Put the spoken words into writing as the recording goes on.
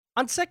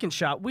On Second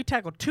Shot, we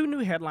tackle 2 new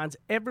headlines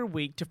every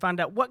week to find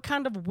out what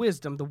kind of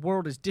wisdom the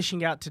world is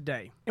dishing out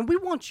today. And we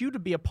want you to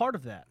be a part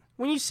of that.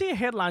 When you see a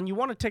headline you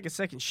want to take a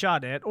second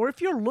shot at, or if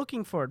you're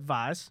looking for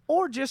advice,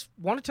 or just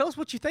want to tell us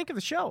what you think of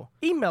the show,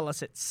 email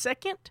us at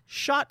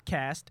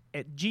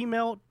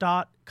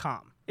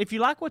secondshotcast@gmail.com. If you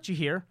like what you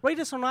hear, rate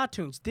us on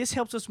iTunes. This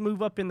helps us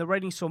move up in the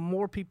ratings so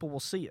more people will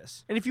see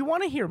us. And if you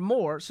want to hear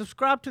more,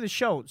 subscribe to the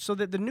show so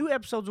that the new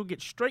episodes will get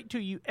straight to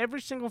you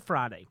every single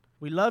Friday.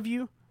 We love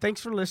you.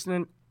 Thanks for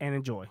listening and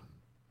enjoy.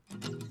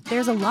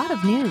 There's a lot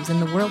of news in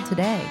the world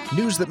today.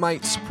 News that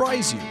might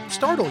surprise you,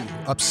 startle you,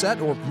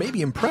 upset, or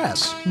maybe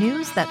impress.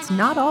 News that's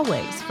not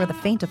always for the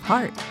faint of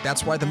heart.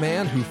 That's why the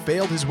man who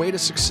failed his way to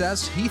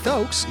success, Heath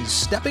Oaks, is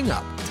stepping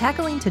up.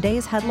 Tackling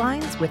today's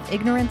headlines with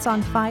ignorance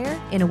on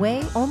fire in a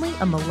way only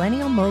a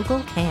millennial mogul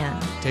can.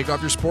 Take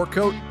off your sport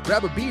coat,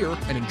 grab a beer,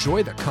 and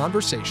enjoy the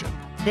conversation.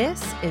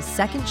 This is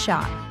Second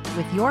Shot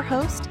with your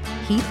host,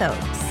 Heath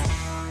Oaks.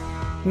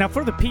 Now,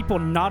 for the people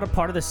not a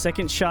part of the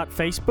Second Shot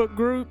Facebook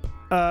group,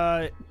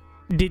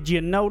 did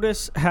you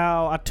notice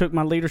how I took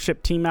my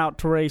leadership team out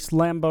to race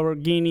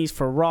Lamborghinis,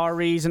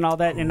 Ferraris, and all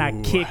that, and I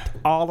kicked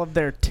all of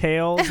their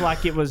tails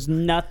like it was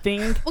nothing?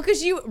 Well,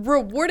 because you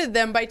rewarded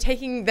them by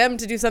taking them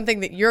to do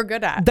something that you're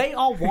good at. They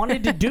all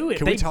wanted to do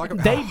it. They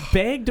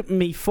begged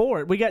me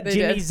for it. We got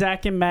Jimmy,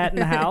 Zach, and Matt in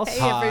the house.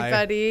 Hey,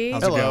 everybody.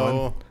 How's it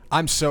going?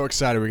 I'm so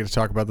excited we're going to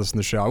talk about this in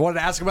the show. I wanted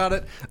to ask about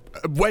it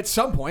at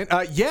some point.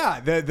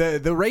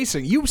 The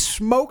racing. You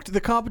smoked the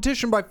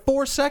competition by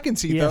 4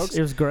 seconds, Heath Oaks. Yes,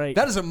 it was great.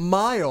 That is a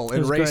mile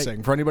in racing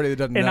great. For anybody that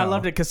doesn't know. And I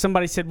loved it because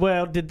somebody said,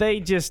 well, did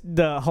they just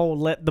the whole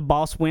let the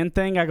boss win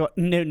thing? I go,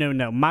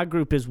 no. My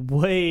group is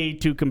way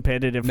too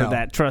competitive for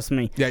that. Trust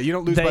me. Yeah, you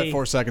don't lose by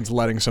 4 seconds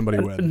letting somebody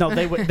win. No,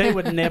 they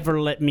would never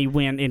let me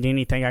win in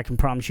anything. I can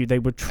promise you. They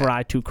would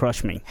try to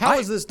crush me. How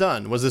is this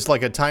done? Was this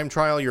like a time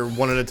trial? You're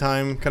one at a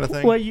time kind of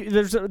thing? Well,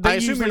 I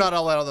assume you're not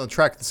all out on the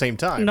track at the same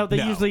time. No,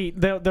 usually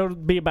there'll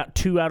be about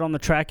 2 out on the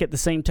track at the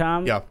same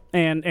time. Yeah.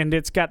 And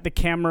it's got the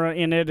camera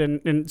in it,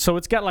 and so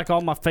it's got like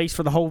all my face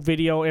for the whole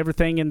video,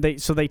 everything, and they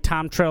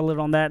time trail it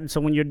on that, and so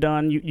when you're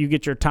done, you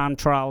get your time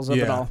trials of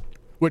it all.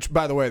 Which,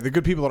 by the way, the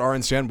good people at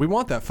RNCN, we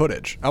want that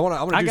footage. I want to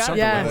do something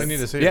with it. I need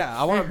to see it. Yeah,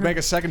 I want to make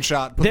a second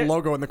shot, put the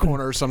logo in the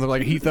corner or something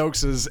like Heath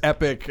Oaks'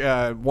 epic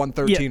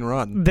 113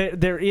 run.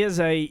 There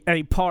is a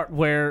part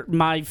where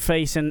my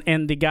face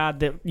and the guy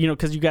that,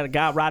 because you got a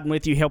guy riding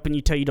with you helping you,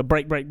 tell you to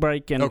brake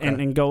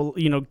and go,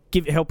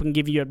 helping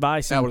give you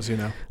advice. What does he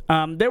know?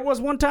 There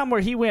was one time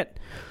where he went,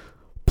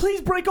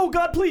 please brake, oh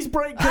God, please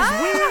brake, because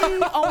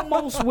we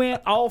almost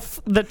went off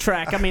the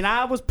track. I mean,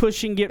 I was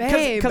pushing it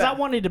because I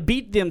wanted to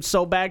beat them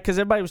so bad because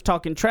everybody was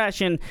talking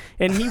trash, and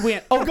he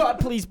went, oh God,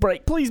 please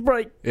brake, please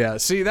brake. Yeah,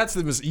 see,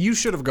 you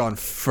should have gone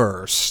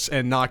first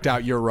and knocked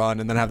out your run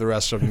and then have the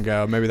rest of them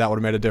go. Maybe that would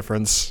have made a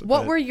difference.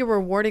 What were you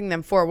rewarding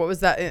them for? What was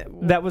that?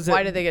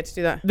 Why did they get to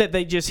do that? That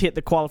they just hit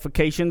the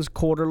qualifications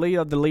quarterly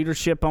of the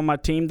leadership on my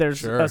team.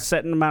 There's a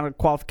certain amount of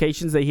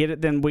qualifications. They hit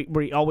it, then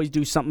we always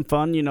do something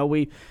fun.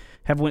 We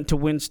have went to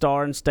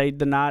WinStar and stayed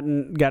the night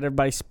and got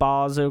everybody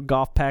spas or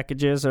golf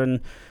packages and,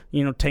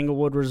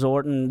 Tanglewood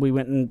Resort, and we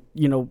went and,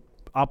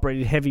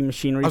 operated heavy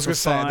machinery. I was going to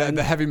say,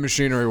 the heavy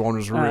machinery one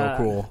was real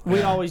cool.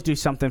 We always do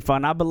something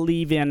fun. I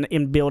believe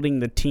in building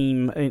the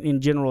team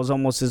in general is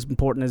almost as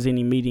important as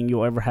any meeting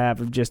you'll ever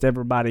have of just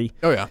everybody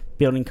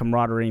building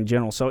camaraderie in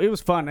general. So it was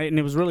fun, and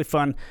it was really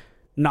fun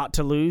not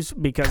to lose,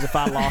 because if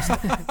I lost,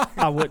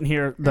 I wouldn't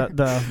hear we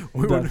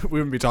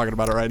wouldn't be talking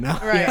about it right now.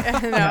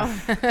 Right. No.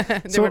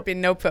 There would be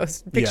no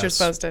pictures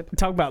posted.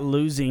 Talk about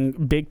losing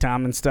big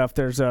time and stuff.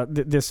 There's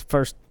this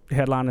first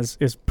headline is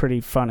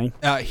pretty funny.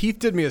 Heath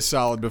did me a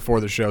solid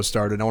before the show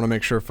started. I want to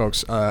make sure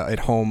folks at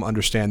home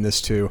understand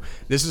this too.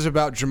 This is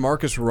about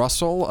Jamarcus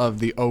Russell of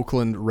the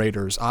Oakland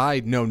Raiders.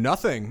 I know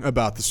nothing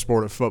about the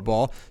sport of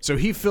football, so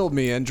he filled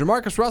me in.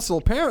 Jamarcus Russell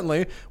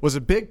apparently was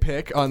a big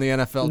pick on the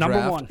NFL draft.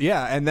 Number 1.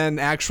 Yeah, and then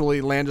actually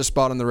landed a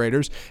spot on the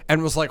Raiders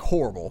and was like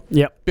horrible.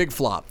 Yep. Big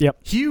flop. Yep.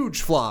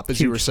 Huge flop, as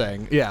you were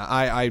saying. Yeah,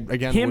 I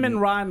again. Him and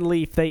Ryan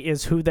Leaf,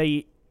 is who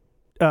they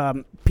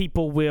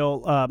people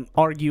will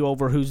argue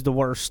over who's the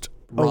worst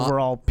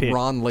overall pick.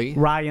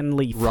 Ryan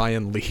Leaf.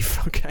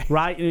 Okay.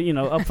 Right,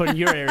 up in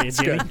your area,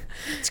 Jimmy.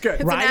 It's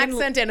good. It's Ryan, an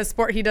accent and a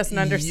sport he doesn't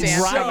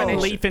understand. Ryan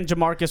Leaf and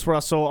Jamarcus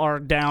Russell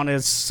are down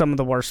as some of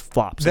the worst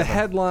flops. The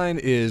headline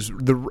is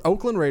the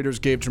Oakland Raiders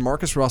gave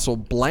Jamarcus Russell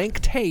blank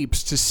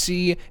tapes to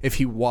see if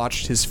he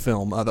watched his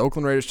film. The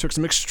Oakland Raiders took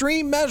some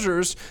extreme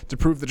measures to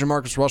prove that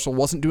Jamarcus Russell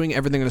wasn't doing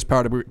everything in his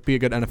power to be a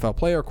good NFL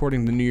player,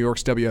 according to New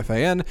York's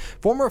WFAN.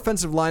 Former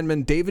offensive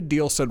lineman David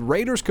Deal said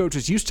Raiders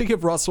coaches used to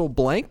give Russell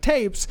blank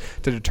tapes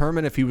to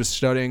determine if he was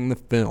studying the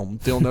film.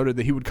 Deal noted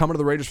that he would come into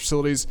the Raiders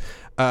facilities.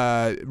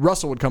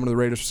 Russell would come into the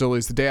Raiders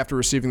facilities the day after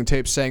receiving the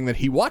tape, saying that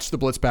he watched the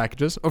blitz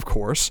packages, of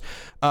course.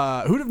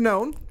 Who'd have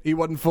known he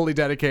wasn't fully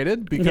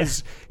dedicated,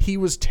 because he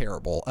was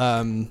terrible.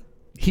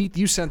 Heath,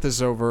 you sent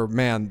this over.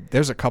 Man,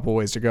 there's a couple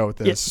ways to go with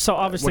this. Yeah, so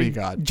obviously, what do you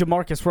got?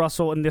 Jamarcus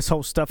Russell and this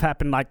whole stuff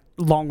happened like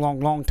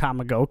long time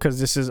ago because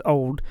this is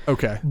old.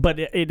 Okay. But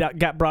it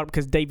got brought up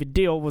because David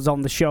Dill was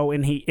on the show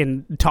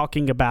and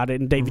talking about it,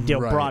 and David Dill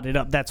brought it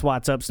up. That's why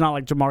it's up. It's not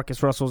like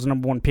Jamarcus Russell was the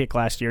number 1 pick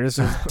last year. This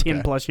is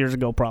 10 plus years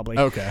ago probably.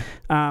 Okay.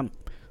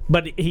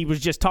 But he was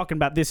just talking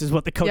about this is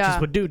what the coaches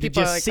would do to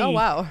just see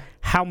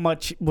how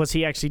much was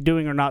he actually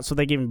doing or not. So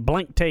they gave him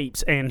blank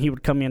tapes, and he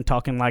would come in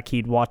talking like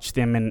he'd watched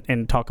them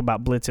and talk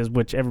about blitzes,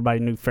 which everybody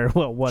knew very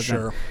well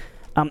wasn't.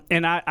 Sure.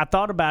 And I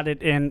thought about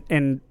it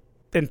and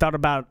thought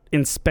about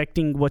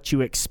inspecting what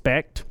you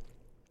expect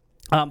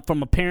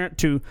from a parent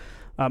to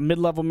a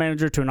mid-level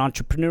manager to an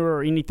entrepreneur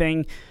or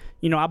anything.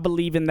 I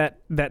believe in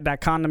that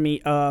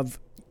dichotomy of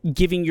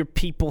giving your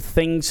people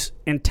things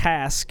and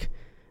tasks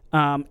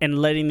and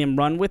letting them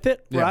run with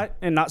it, right,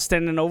 and not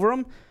standing over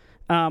them.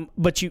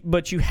 But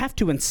you have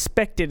to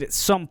inspect it at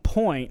some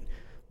point,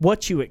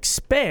 what you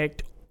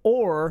expect,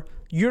 or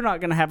you're not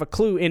going to have a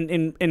clue.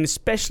 And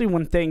especially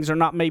when things are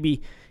not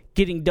maybe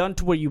getting done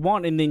to where you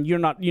want, and then you're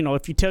not,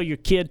 if you tell your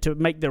kid to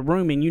make their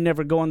room and you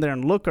never go in there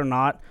and look or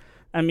not,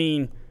 I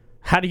mean,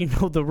 how do you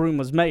know the room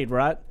was made,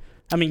 right?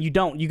 I mean, you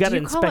don't. You got to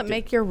inspect it. Do you call it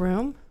make your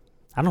room?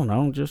 I don't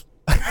know, just...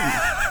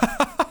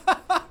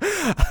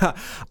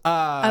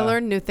 I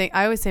learned new thing.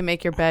 I always say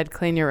make your bed,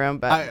 clean your room,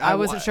 but I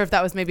wasn't sure if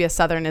that was maybe a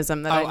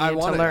Southernism that I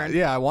needed to learn.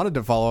 Yeah, I wanted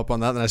to follow up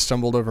on that, and I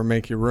stumbled over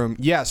make your room.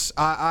 Yes,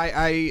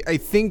 I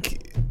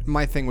think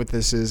my thing with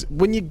this is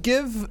when you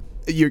give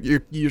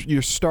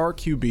your star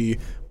QB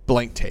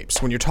blank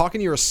tapes, when you're talking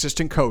to your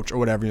assistant coach or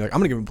whatever, you're like, I'm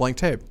going to give him a blank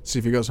tape, see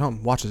if he goes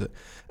home, watches it.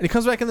 And he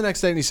comes back in the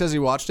next day and he says he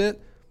watched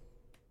it.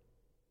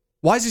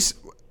 Why is he...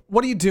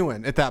 What are you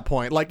doing at that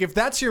point? Like, if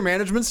that's your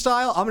management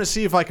style, I'm going to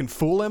see if I can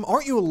fool him.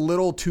 Aren't you a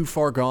little too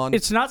far gone?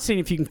 It's not seeing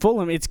if you can fool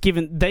him. It's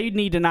given they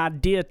need an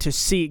idea to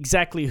see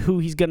exactly who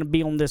he's going to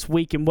be on this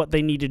week and what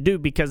they need to do,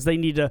 because they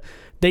need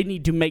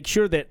to make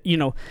sure that,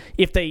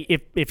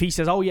 if he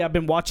says, oh yeah, I've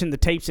been watching the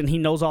tapes and he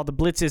knows all the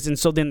blitzes, and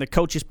so then the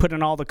coach is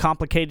putting all the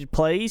complicated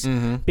plays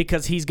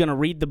because he's going to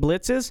read the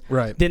blitzes,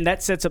 right? Then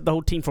that sets up the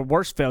whole team for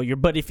worse failure.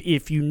 But if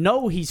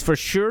he's for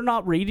sure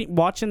not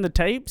watching the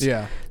tapes,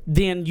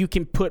 then you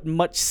can put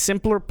much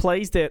simpler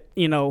plays that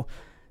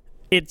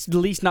it's at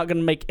least not going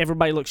to make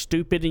everybody look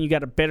stupid, and you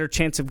got a better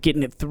chance of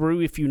getting it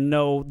through if you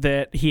know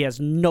that he has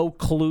no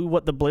clue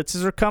what the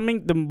blitzes are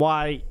coming. Then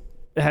why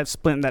have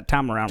split that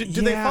time around?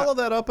 Do they follow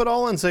that up at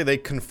all and say they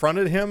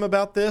confronted him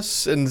about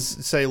this and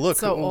say, look,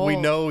 we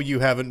know you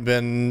haven't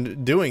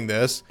been doing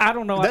this? I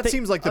don't know. That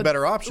seems like the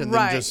better option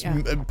than just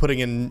putting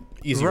in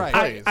easier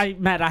plays.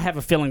 Matt, I have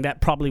a feeling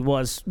that probably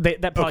was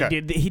that probably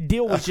did.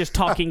 Dill was just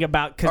talking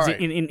about, because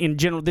in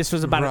general this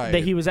was about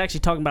that he was actually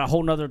talking about a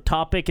whole nother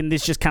topic, and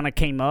this just kind of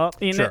came up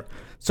in it.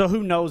 So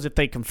who knows if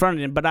they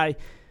confronted him? But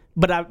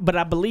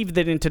I believe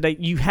that in today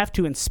you have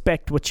to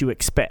inspect what you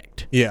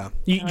expect. Yeah,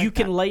 you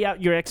can lay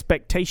out your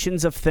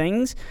expectations of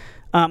things,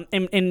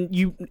 and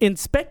you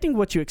inspecting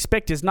what you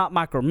expect is not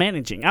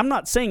micromanaging. I'm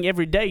not saying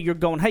every day you're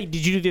going, hey,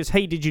 did you do this?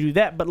 Hey, did you do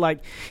that? But like,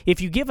 if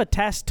you give a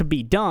task to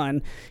be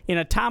done in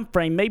a time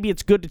frame, maybe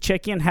it's good to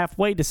check in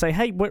halfway to say,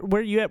 hey,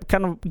 where are you at?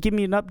 Kind of give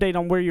me an update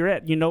on where you're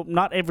at.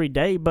 Not every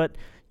day, but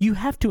you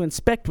have to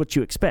inspect what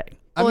you expect.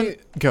 I mean,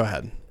 go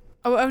ahead.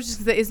 Oh, I was just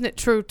going to say, isn't it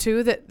true,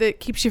 too, that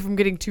keeps you from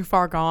getting too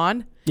far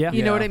gone? Yeah.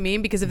 You know what I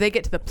mean? Because if they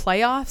get to the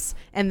playoffs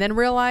and then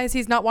realize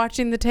he's not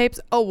watching the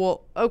tapes,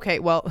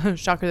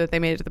 shocker that they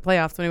made it to the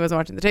playoffs when he wasn't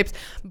watching the tapes.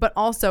 But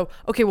also,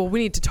 we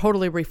need to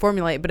totally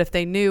reformulate. But if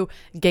they knew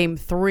game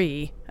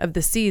 3 of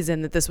the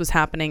season that this was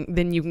happening,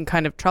 then you can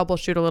kind of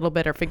troubleshoot a little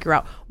bit or figure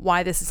out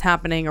why this is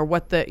happening, or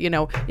what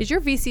is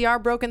your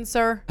VCR broken,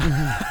 sir?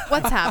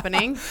 What's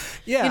happening?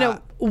 Yeah.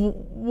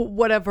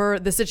 Whatever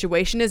the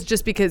situation is,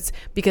 just because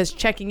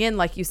checking in,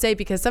 like you say,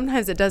 because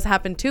sometimes it does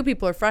happen too.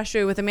 People are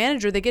frustrated with a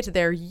manager. They get to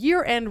their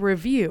year-end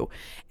review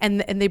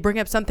and they bring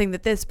up something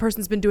that this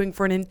person's been doing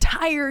for an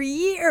entire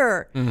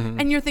year.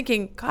 And you're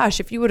thinking, gosh,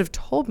 if you would have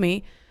told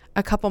me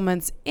a couple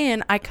months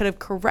in, I could have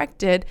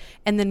corrected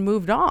and then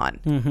moved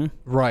on.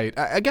 Right.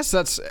 I guess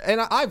that's,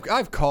 and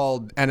I've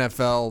called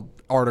NFL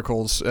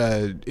articles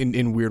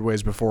in weird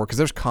ways before, because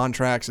there's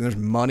contracts and there's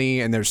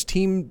money and there's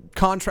team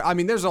contract. I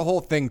mean, there's a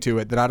whole thing to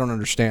it that I don't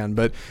understand.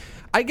 But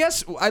I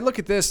guess I look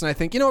at this and I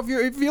think, if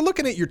you're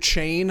looking at your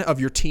chain of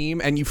your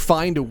team and you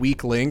find a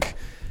weak link,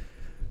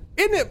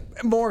 isn't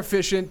it more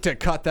efficient to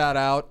cut that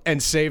out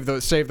and save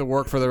the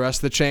work for the rest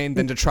of the chain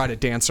than to try to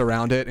dance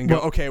around it and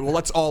go,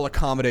 let's all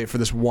accommodate for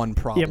this one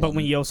problem? Yeah, but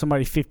when you owe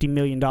somebody $50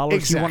 million,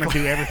 you want to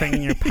do everything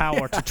in your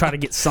power to try to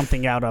get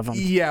something out of them.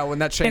 Yeah, when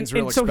that chain's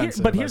real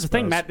expensive. But here's the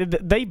thing,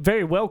 Matt. They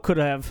very well could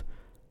have,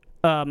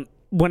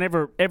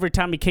 every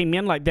time he came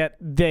in like that,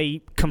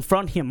 they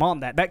confront him on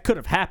that. That could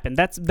have happened.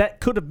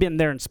 That could have been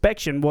their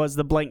inspection, was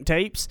the blank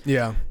tapes.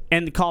 Yeah.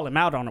 And call him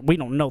out on it. We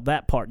don't know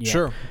that part yet.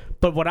 Sure.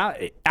 But what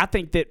I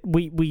think that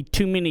we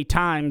too many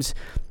times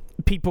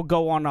people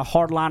go on a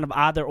hard line of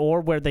either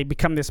or, where they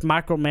become this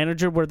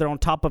micromanager where they're on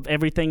top of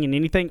everything and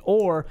anything,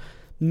 or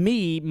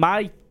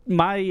my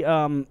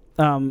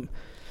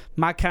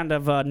my kind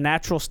of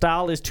natural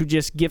style is to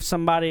just give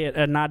somebody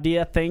an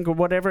idea, thing, or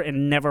whatever,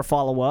 and never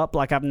follow up.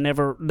 Like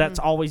that's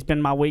always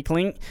been my weak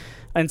link.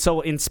 And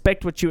so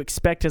inspect what you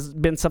expect has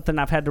been something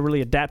I've had to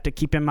really adapt to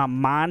keep in my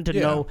mind to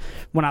know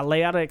when I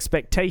lay out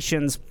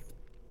expectations.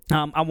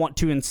 I want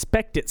to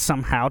inspect it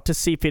somehow to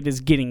see if it is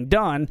getting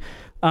done,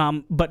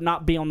 but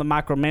not be on the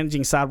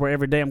micromanaging side where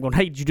every day I'm going,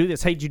 hey, did you do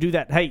this? Hey, did you do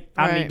that? Hey,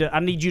 I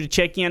need you to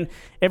check in.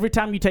 Every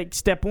time you take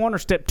step 1 or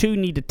step 2, you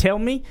need to tell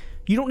me.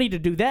 You don't need to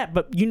do that,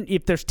 but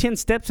if there's 10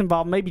 steps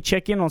involved, maybe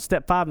check in on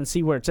step 5 and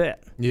see where it's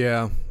at.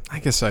 Yeah, I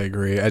guess I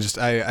agree.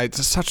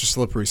 It's such a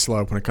slippery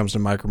slope when it comes to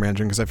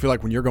micromanaging, because I feel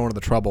like when you're going to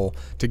the trouble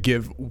to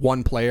give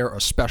one player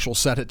a special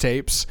set of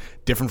tapes,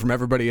 different from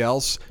everybody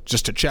else,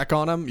 just to check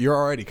on them, you're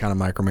already kind of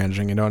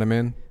micromanaging. You know what I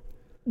mean?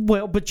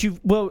 Well, but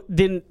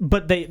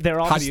they're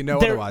all. How do you know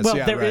otherwise?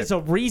 Well, there is a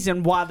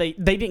reason why they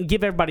didn't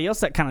give everybody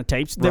else that kind of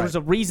tapes. There was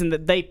a reason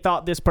that they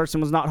thought this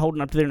person was not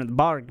holding up to their end of the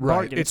bargain.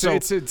 Right. It's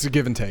a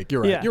give and take.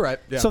 You're right. Yeah. You're right.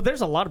 Yeah. So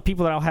there's a lot of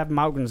people that I'll have in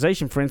my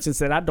organization, for instance,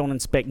 that I don't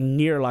inspect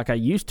near like I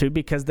used to,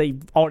 because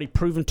they've already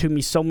proven to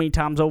me so many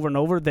times over and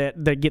over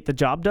that they get the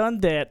job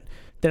done that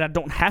I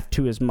don't have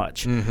to as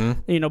much.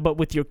 Mm-hmm. But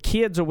with your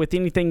kids or with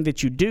anything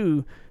that you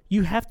do,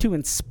 you have to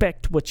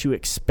inspect what you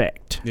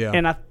expect. Yeah.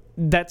 And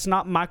that's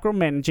not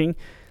micromanaging.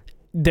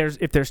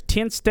 If there's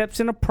 10 steps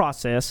in a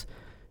process,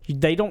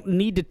 they don't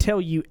need to tell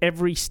you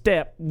every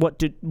step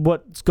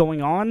what's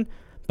going on,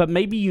 but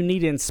maybe you need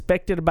to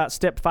inspect it about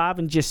step 5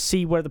 and just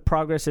see where the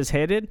progress is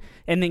headed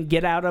and then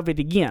get out of it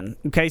again.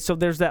 Okay, so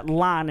there's that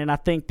line, and I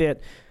think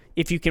that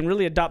if you can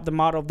really adopt the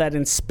model of that,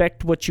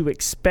 inspect what you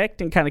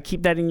expect and kind of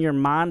keep that in your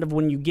mind of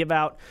when you give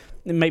out,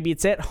 maybe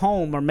it's at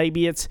home or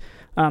maybe it's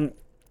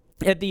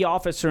at the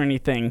office or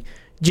anything.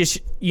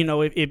 Just,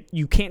 if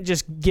you can't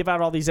just give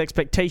out all these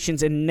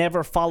expectations and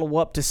never follow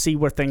up to see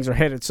where things are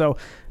headed. So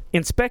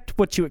inspect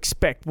what you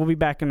expect. We'll be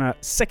back in a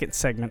second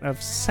segment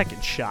of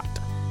Second Shot.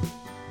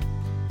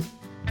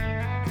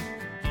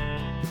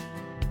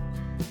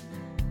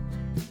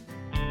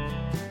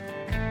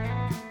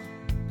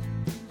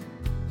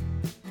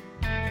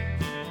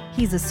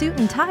 He's a suit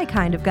and tie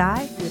kind of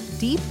guy with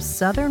deep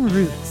Southern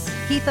roots.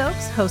 Heath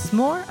Oaks hosts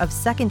more of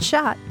Second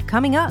Shot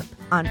coming up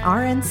on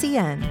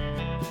RNCN.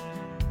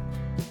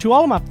 To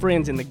all of my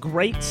friends in the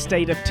great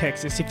state of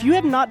Texas, if you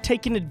have not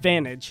taken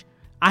advantage,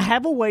 I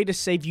have a way to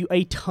save you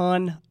a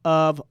ton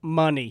of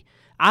money.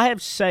 I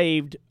have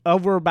saved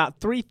over about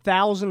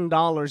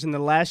 $3,000 in the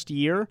last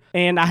year,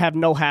 and I have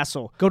no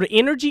hassle. Go to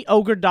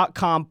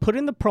EnergyOgre.com, put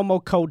in the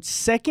promo code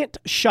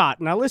SECONDSHOT.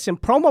 Now listen,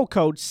 promo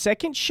code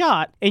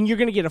SECONDSHOT, and you're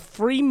going to get a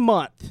free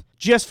month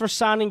just for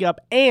signing up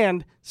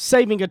and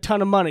saving a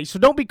ton of money. So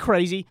don't be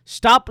crazy.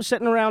 Stop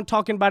sitting around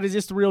talking about, is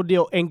this the real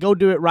deal, and go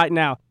do it right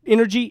now.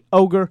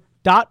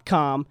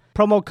 EnergyOgre.com,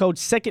 promo code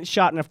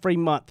SECONDSHOT, and a free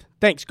month.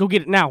 Thanks. Go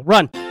get it now.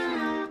 Run.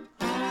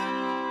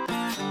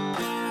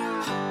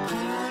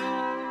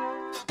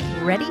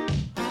 Ready,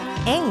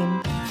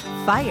 aim,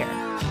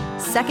 fire.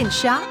 Second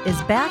Shot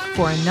is back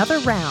for another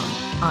round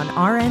on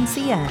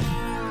RNCN.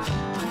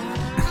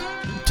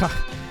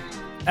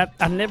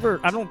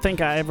 I don't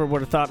think I ever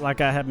would have thought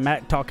like I had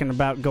Matt talking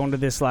about going to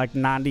this like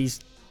 90s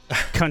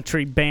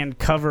country band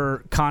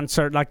cover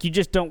concert. Like, you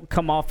just don't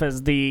come off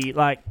as the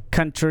like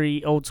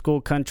country, old school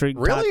country.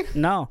 Really?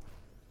 No.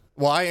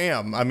 Well, I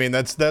am. I mean,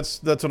 that's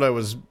what I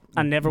was.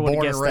 I never would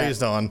have guessed born and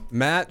raised on.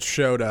 Matt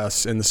showed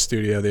us in the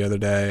studio the other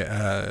day.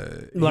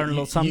 Learn a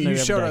little something. You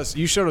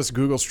showed us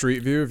Google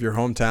Street View of your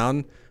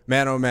hometown.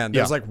 Man, oh man,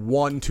 there's like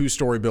 1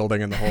 2-story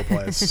building in the whole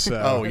place.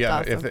 So. Oh yeah,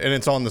 awesome. And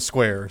it's on the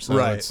square. So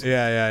right.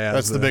 Yeah.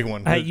 That's the big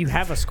one. Hey, you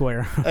have a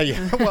square.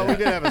 Yeah. Well, we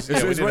did have a.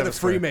 It was where the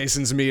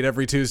Freemasons meet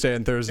every Tuesday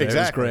and Thursday.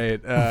 Exactly.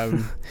 It was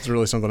great. It's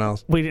really something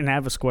else. We didn't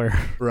have a square.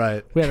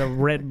 Right. We had a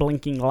red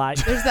blinking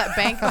light. There's that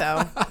bank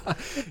though.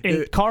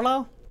 In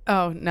Carlisle?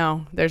 Oh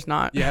no, there's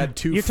not. You had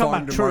 2 You're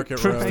farm to market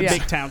Troop roads. the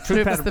big town.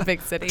 Troop is the big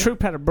city.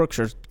 Troop had a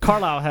Brookshire's.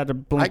 Carlisle had a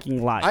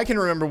blinking light. I can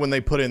remember when they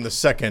put in the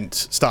second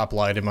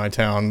stoplight in my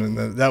town, and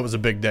that was a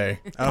big day.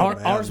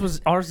 Ours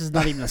is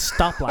not even a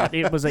stoplight.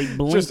 It was a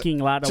blinking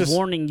light,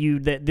 warning you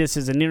that this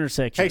is an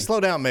intersection. Hey, slow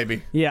down,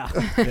 maybe. Yeah.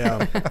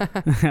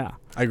 Yeah.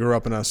 I grew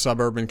up in a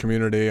suburban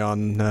community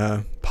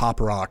on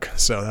Pop Rock,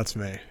 so that's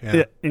me.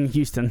 Yeah. In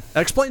Houston.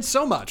 That explains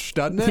so much,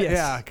 doesn't it? Yes.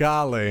 Yeah,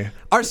 golly.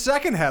 Our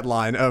second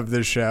headline of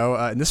this show,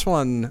 and this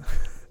one,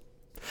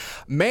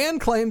 man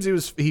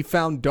claims he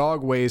found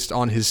dog waste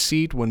on his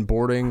seat when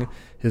boarding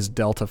his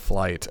Delta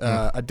flight.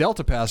 A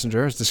Delta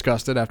passenger is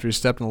disgusted after he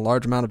stepped in a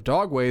large amount of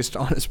dog waste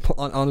on his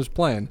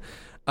plane.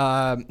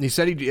 He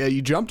said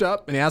he jumped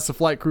up and he asked the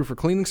flight crew for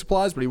cleaning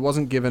supplies, but he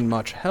wasn't given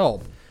much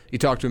help. He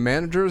talked to a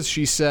manager.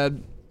 She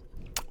said,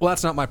 well,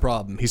 that's not my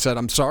problem. He said,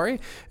 I'm sorry.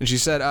 And she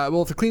said,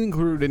 well, if the cleaning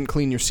crew didn't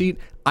clean your seat,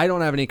 I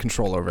don't have any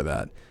control over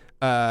that.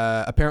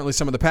 Apparently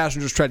some of the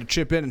passengers tried to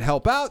chip in and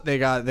help out.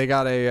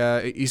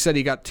 He said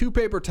he got 2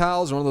 paper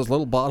towels and one of those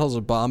little bottles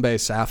of Bombay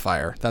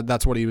Sapphire.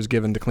 That's what he was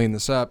given to clean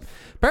this up.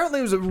 Apparently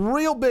it was a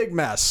real big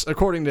mess,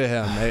 according to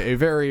him. A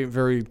very,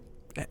 very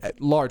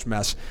large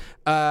mess.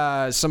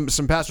 Some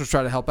passengers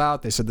tried to help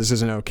out. They said this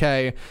isn't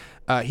okay.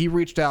 He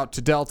reached out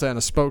to Delta, and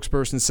a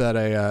spokesperson said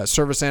a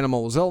service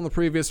animal was ill in the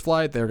previous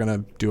flight. They're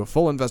going to do a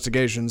full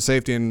investigation.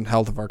 Safety and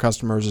health of our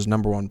customers is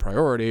number one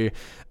priority.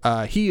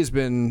 He has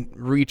been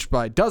reached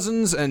by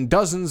dozens and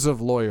dozens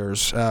of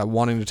lawyers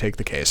wanting to take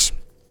the case.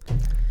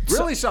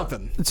 Really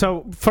something.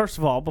 So, first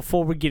of all,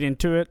 before we get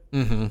into it,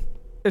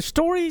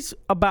 stories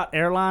about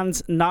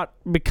airlines not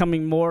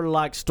becoming more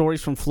like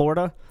stories from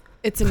Florida.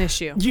 It's an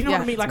issue. You know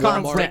what I mean? Like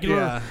on a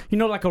regular,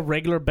 like a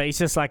regular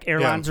basis, like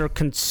airlines are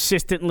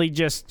consistently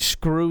just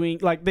screwing.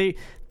 Like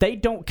they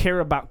don't care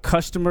about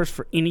customers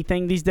for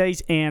anything these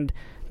days, and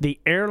the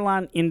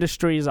airline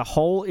industry as a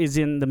whole is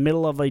in the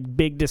middle of a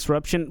big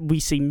disruption. We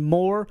see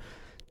more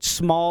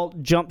small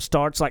jump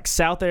starts like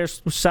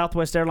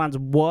Southwest Airlines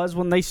was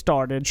when they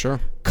started,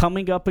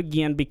 coming up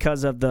again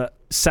because of the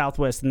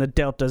Southwest and the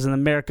Deltas and the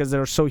Americas that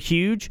are so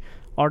huge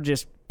are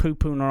just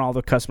poo-pooing on all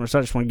the customers. So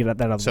I just want to get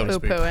that out of the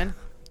way. Poo-pooing.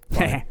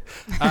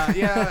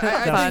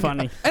 That's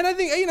funny. And I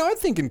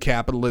think in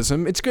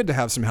capitalism, it's good to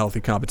have some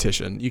healthy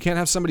competition. You can't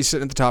have somebody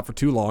sitting at the top for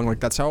too long. Like,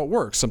 that's how it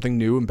works. Something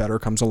new and better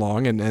comes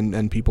along,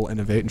 and people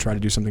innovate and try to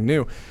do something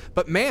new.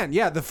 But man,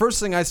 the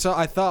first thing I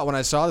thought when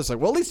I saw this, like,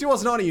 well, at least he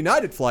wasn't on a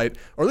United flight,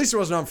 or at least he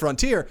wasn't on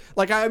Frontier.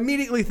 Like, I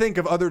immediately think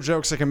of other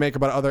jokes I can make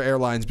about other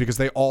airlines because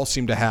they all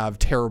seem to have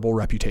terrible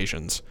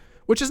reputations.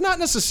 Which is not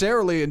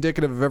necessarily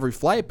indicative of every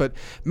flight, but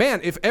man,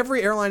 if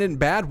every airline isn't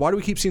bad, why do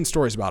we keep seeing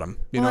stories about them?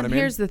 You know what I mean?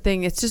 Here's the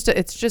thing: it's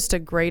just a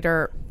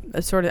greater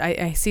sort of.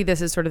 I see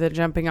this as sort of the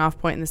jumping off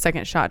point in the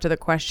second shot to the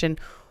question: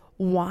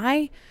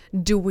 why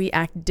do we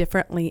act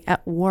differently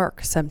at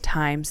work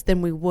sometimes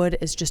than we would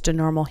as just a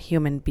normal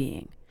human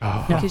being?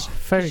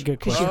 Very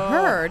good question. Because you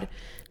heard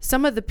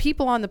some of the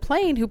people on the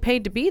plane who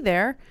paid to be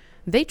there,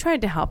 they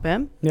tried to help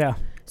him. Yeah.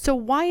 So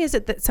why is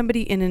it that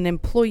somebody in an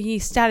employee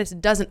status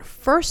doesn't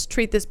first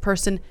treat this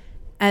person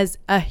as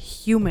a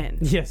human?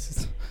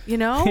 Yes. You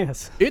know?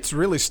 Yes. It's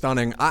really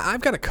stunning.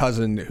 I've got a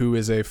cousin who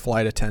is a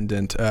flight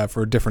attendant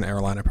for a different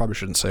airline. I probably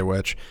shouldn't say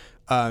which.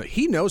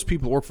 He knows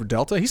people who work for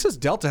Delta. He says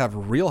Delta have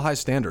real high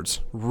standards.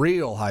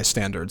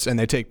 And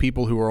they take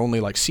people who are only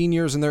like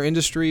seniors in their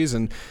industries,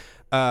 and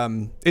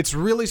it's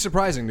really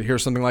surprising to hear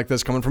something like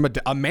this coming from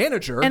a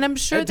manager. And I'm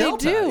sure they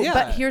do. Yeah.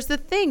 But here's the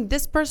thing.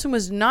 This person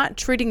was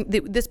treating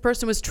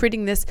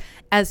this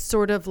as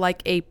sort of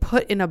like a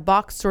put in a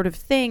box sort of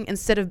thing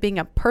instead of being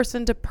a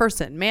person to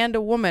person, man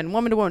to woman,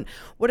 woman to woman,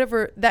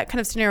 whatever that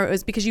kind of scenario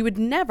is, because you would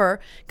never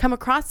come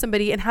across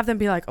somebody and have them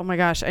be like, oh my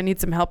gosh, I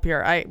need some help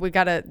here. We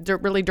got a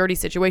really dirty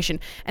situation,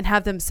 and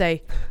have them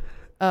say,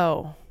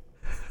 oh,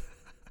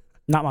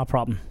 not my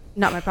problem.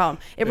 Not my problem.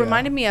 It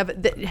reminded me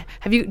of did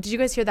you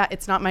guys hear that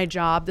It's Not My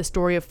Job, the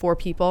story of 4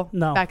 people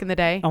back in the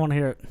day? I want to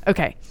hear it.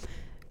 Okay.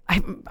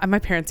 My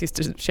parents used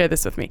to share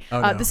this with me.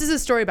 This is a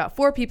story about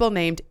 4 people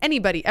named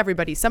anybody,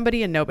 everybody,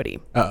 somebody, and nobody.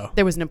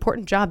 There was an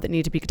important job that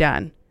needed to be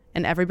done,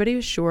 and everybody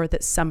was sure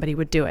that somebody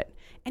would do it.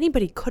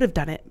 Anybody could have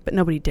done it, but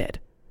nobody did.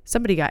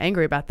 Somebody got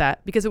angry about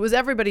that because it was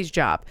everybody's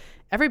job.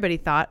 Everybody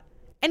thought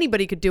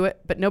anybody could do it,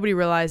 but nobody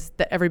realized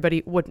that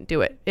everybody wouldn't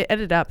do it. It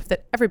ended up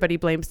that everybody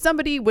blamed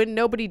somebody when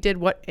nobody did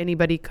what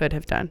anybody could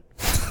have done.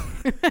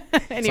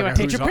 Anyway, like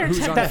who's on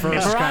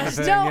first kind of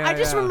thing. No, I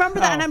just remember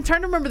that, and I'm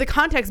trying to remember the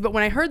context. But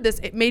when I heard this,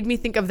 it made me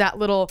think of that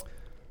little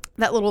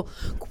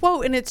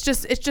quote, and it's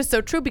just so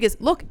true, because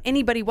look,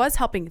 anybody was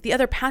helping. The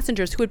other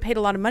passengers who had paid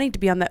a lot of money to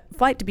be on that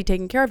flight to be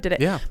taken care of did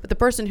it. Yeah. But the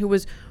person who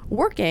was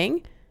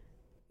working,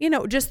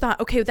 just thought,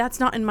 okay, that's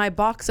not in my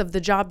box of the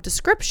job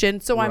description,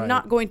 so I'm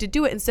not going to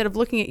do it, instead of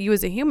looking at you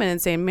as a human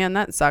and saying, man,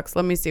 that sucks.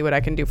 Let me see what I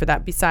can do for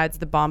that besides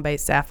the Bombay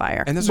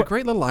Sapphire. And there's a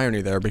great little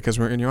irony there, because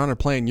when you're on a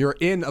plane, you're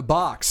in a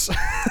box.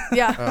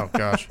 Yeah. Oh,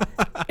 gosh.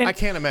 I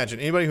can't imagine.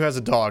 Anybody who has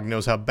a dog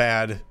knows how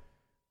bad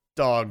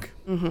dog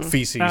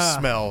feces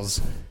smells.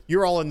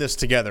 You're all in this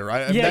together.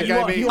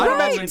 You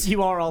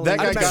are all. That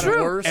guy got it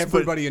worse.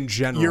 Everybody in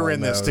general. You're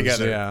in this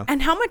together. Yeah.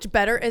 And how much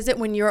better is it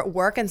when you're at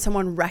work and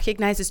someone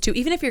recognizes too,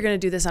 even if you're going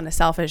to do this on a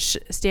selfish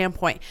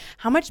standpoint,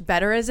 how much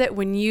better is it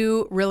when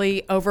you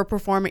really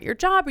overperform at your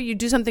job, or you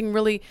do something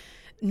really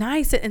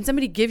nice and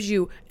somebody gives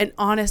you an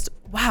honest,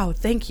 wow,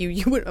 thank you.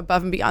 You went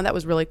above and beyond. That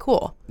was really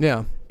cool.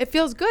 Yeah. It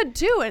feels good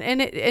too.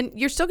 And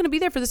you're still going to be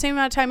there for the same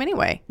amount of time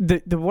anyway.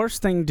 The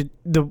worst thing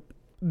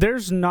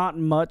there's not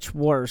much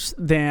worse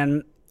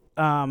than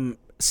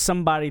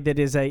somebody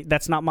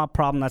that's not my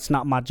problem, that's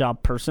not my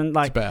job person.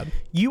 Like, it's bad.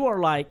 You are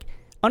like,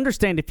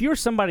 understand, if you're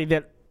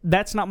somebody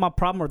that's not my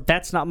problem or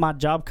that's not my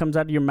job comes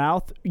out of your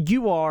mouth,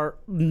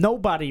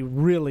 nobody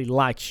really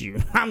likes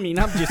you. I mean,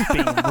 I'm just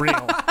being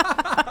real.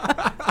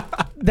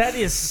 That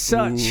is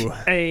such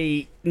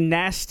a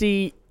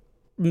nasty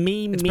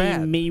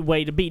me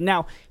way to be.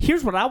 Now,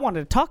 here's what I wanted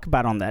to talk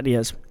about on that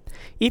is,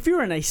 if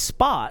you're in a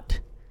spot,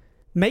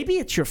 maybe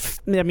it's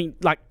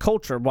like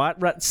culture,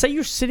 right? Say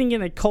you're sitting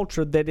in a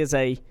culture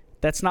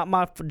that's not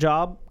my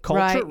job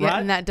culture, right? Yeah,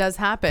 and that does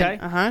happen.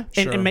 Okay?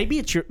 Sure. And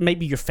maybe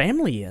maybe your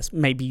family is.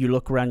 Maybe you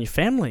look around your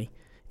family,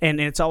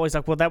 and it's always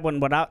like, well,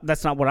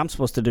 that's not what I'm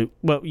supposed to do.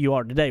 Well, you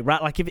are today,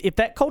 right? Like if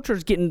that culture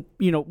is getting,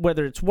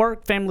 whether it's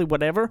work, family,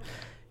 whatever,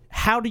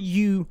 how do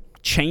you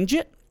change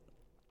it?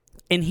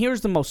 And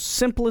here's the most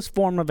simplest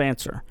form of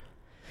answer.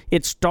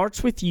 It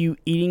starts with you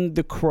eating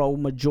the crow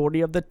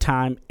majority of the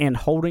time and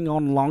holding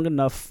on long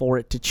enough for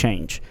it to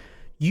change.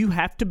 You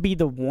have to be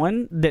the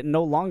one that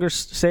no longer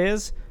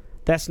says,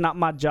 that's not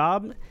my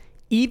job,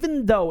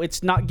 even though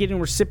it's not getting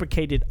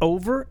reciprocated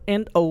over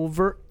and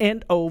over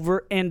and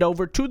over and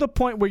over to the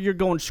point where you're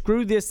going,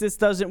 screw this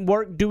doesn't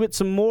work, do it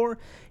some more,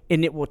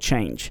 and it will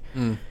change.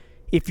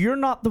 If you're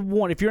not the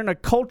one, if you're in a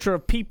culture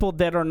of people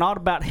that are not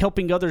about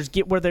helping others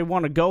get where they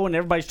want to go and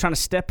everybody's trying to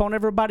step on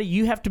everybody,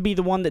 you have to be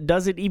the one that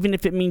does it, even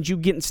if it means you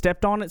getting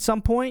stepped on at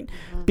some point,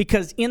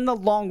 because in the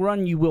long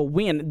run, you will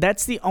win.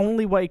 That's the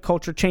only way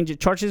culture changes.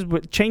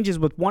 It changes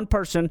with one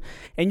person,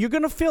 and you're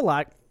going to feel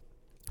like,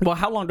 well,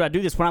 how long do I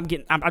do this when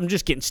I'm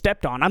just getting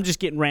stepped on? I'm just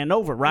getting ran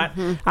over, right?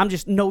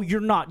 No,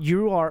 you're not.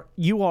 You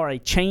are a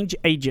change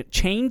agent.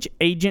 Change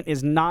agent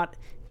is not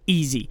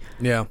easy.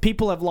 Yeah.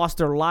 People have lost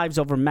their lives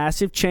over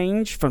massive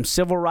change, from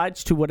civil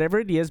rights to whatever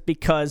it is,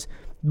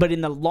 but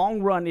in the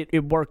long run,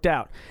 it worked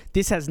out.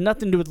 This has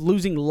nothing to do with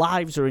losing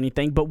lives or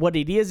anything, but what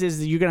it is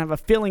you're going to have a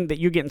feeling that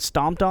you're getting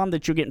stomped on,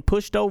 that you're getting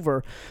pushed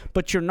over,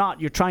 but you're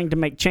not. You're trying to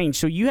make change.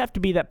 So you have to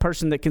be that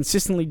person that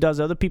consistently does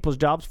other people's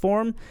jobs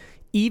for them,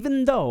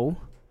 even though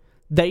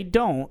they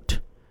don't,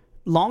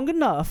 long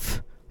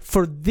enough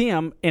for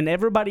them and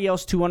everybody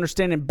else to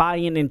understand and buy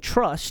in and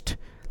trust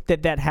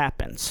that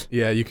happens.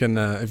 Yeah, you can.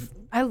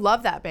 I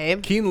love that,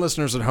 babe. Keen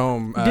listeners at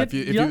home, if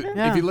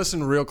you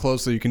listen real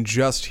closely, you can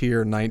just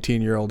hear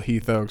 19-year-old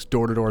Heath Oaks,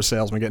 door-to-door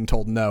salesman, getting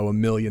told no a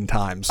million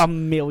times. A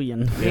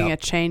million. Being a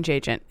change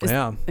agent.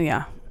 Yeah.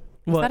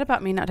 Is that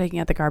about me not taking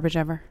out the garbage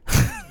ever?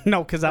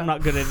 No, because I'm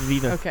not good at it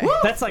either. Okay.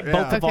 That's like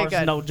both of ours,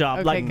 no job.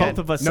 Okay, like both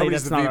of us say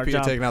that's not our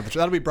job. Taking out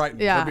that'll be Brighton.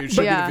 Yeah.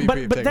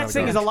 But that's the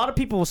thing is, a lot of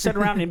people will sit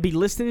around and be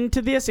listening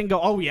to this and go,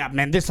 oh, yeah,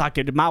 man, this I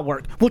could do my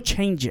work. We'll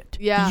change it.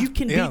 Yeah. You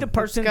can be the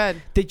person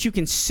that you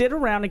can sit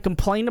around and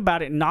complain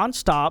about it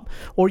nonstop,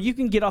 or you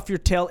can get off your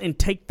tail and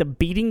take the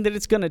beating that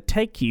it's going to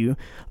take you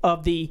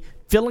of the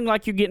feeling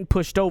like you're getting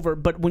pushed over.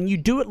 But when you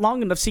do it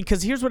long enough, see,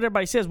 because here's what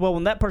everybody says, well,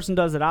 when that person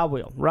does it, I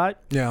will, right?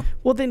 Yeah.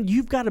 Well, then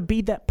you've got to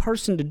be that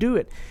person to do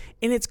it.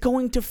 And it's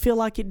going to feel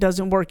like it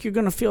doesn't work. You're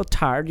going to feel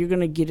tired. You're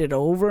going to get it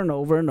over and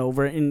over and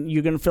over. And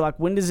you're going to feel like,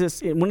 when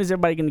is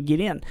everybody going to get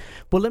in?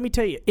 Well, let me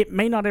tell you, it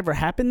may not ever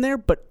happen there,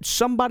 but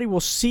somebody will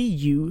see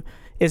you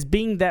as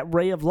being that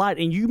ray of light.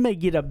 And you may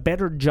get a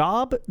better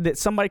job that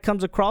somebody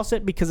comes across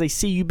it because they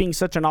see you being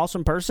such an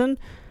awesome person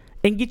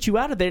and get you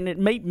out of there. And it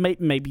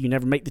maybe you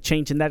never make the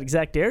change in that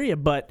exact area,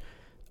 but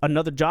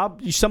another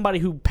job, somebody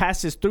who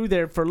passes through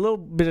there for a little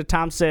bit of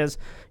time says,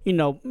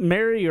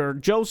 Mary or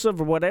Joseph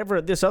or whatever,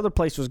 this other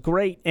place was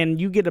great, and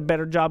you get a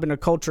better job in a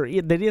culture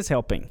that is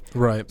helping.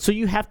 Right. So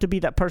you have to be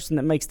that person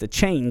that makes the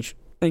change,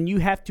 and you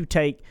have to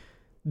take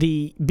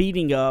the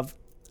beating of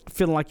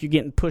feeling like you're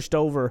getting pushed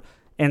over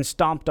and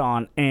stomped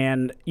on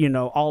and,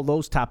 all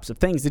those types of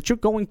things that you're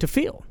going to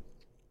feel.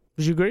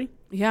 Would you agree?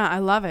 Yeah, I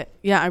love it.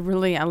 Yeah, I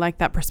like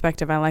that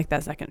perspective. I like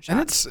that second shot.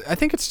 And I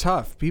think it's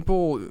tough.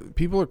 People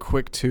are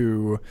quick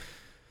to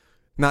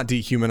not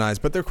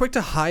dehumanize, but they're quick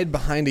to hide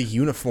behind a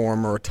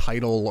uniform or a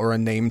title or a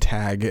name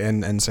tag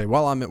and say,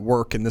 well, I'm at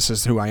work and this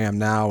is who I am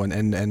now, and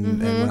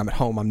when I'm at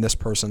home, I'm this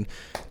person.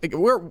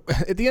 We're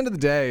at the end of the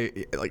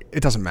day,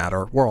 it doesn't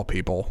matter. We're all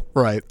people,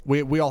 right?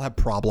 We all have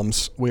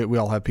problems. We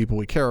all have people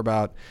we care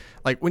about.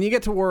 Like when you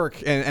get to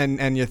work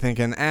and you're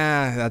thinking,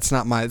 it's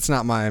not my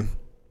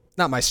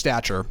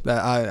stature.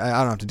 I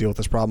don't have to deal with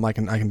this problem. I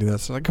can do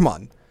this. Like, come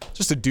on,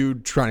 just a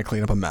dude trying to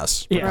clean up a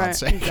mess. Yeah, right,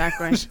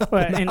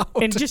 exactly.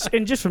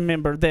 and just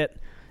remember that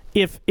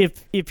if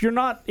you're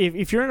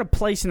in a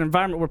place, an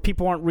environment where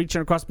people aren't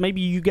reaching across,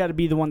 maybe you got to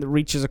be the one that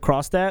reaches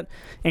across that,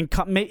 and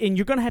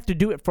you're going to have to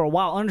do it for a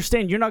while.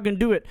 Understand, you're not going to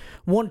do it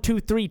 1, 2,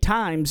 3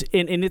 times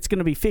and it's going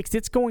to be fixed.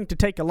 It's going to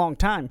take a long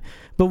time.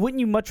 But wouldn't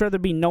you much rather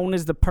be known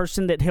as the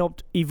person that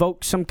helped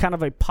evoke some kind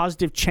of a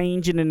positive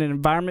change in an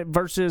environment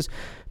versus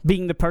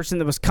being the person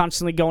that was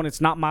constantly going, it's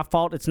not my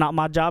fault, it's not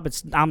my job,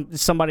 it's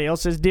somebody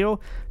else's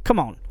deal? Come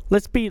on.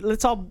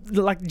 Let's all,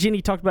 like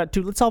Jenny talked about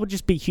too, let's all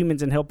just be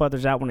humans and help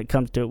others out when it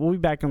comes to it. We'll be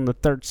back on the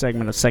third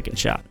segment of Second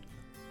Shot.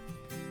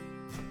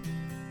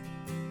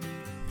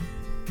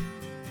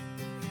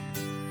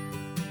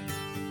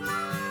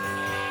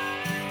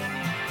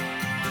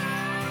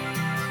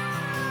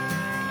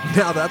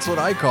 Now that's what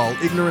I call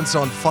ignorance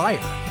on fire.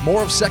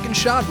 More of Second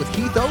Shot with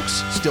Heath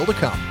Oaks still to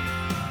come.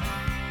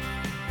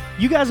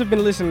 You guys have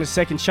been listening to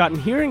Second Shot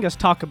and hearing us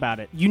talk about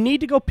it. You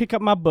need to go pick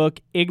up my book,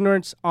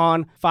 Ignorance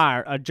on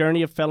Fire, A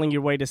Journey of Failing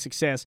Your Way to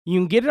Success. You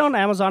can get it on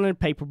Amazon in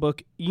paper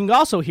book. You can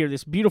also hear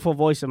this beautiful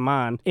voice of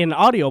mine in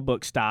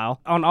audiobook style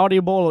on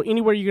Audible or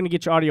anywhere you're going to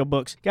get your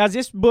audiobooks. Guys,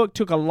 this book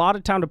took a lot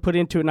of time to put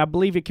into it, and I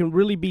believe it can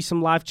really be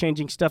some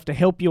life-changing stuff to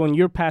help you on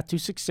your path to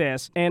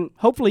success. And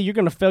hopefully you're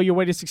going to fail your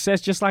way to success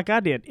just like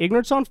I did.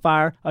 Ignorance on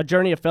Fire, A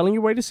Journey of Failing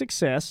Your Way to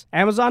Success.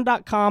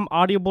 Amazon.com,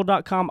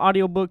 Audible.com,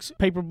 audiobooks,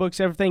 paper books,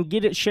 everything.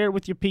 Get it, share it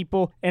with your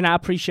people, and I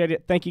appreciate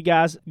it. Thank you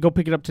guys. Go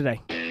pick it up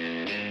today.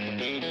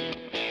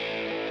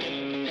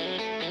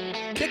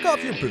 Kick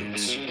off your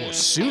boots or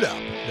suit up.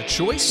 The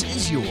choice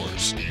is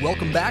yours.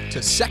 Welcome back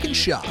to Second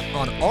Shot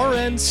on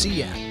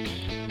RNCN.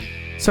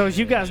 So as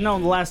you guys know,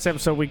 in the last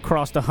episode, we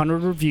crossed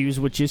 100 reviews,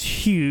 which is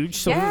huge.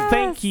 So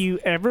thank you,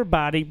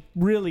 everybody.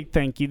 Really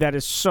thank you. That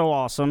is so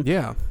awesome.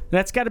 Yeah.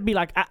 That's got to be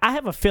like, I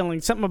have a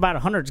feeling something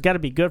about 100's got to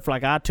be good for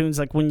like iTunes.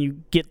 Like when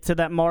you get to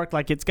that mark,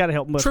 like it's got to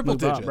help us triple move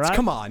digits. up, right?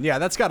 Come on.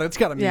 Yeah, it's got to mean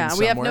somewhere. Yeah,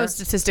 we have no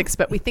statistics,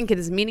 but we think it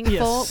is meaningful.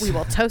 Yes. We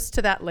will toast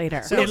to that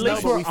later. So at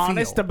least we're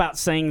honest about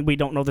saying we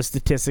don't know the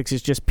statistics.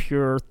 It's just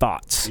pure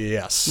thoughts.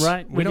 Yes.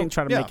 Right? We didn't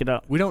try to make it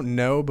up. We don't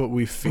know, but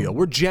we feel.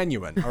 We're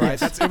genuine, all right?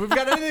 That's, if we've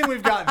got anything,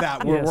 we've got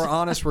that. We're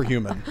honest, we're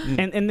human.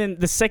 And then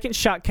the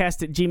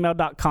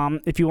secondshotcast@gmail.com.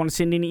 If you want to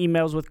send any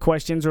emails with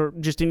questions or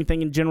just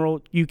anything in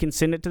general, you can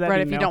send it to that email.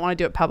 Right, if you don't want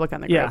to do it public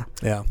on the group.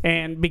 Yeah.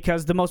 And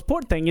because the most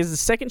important thing is the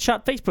Second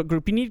Shot Facebook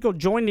group. You need to go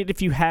join it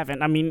if you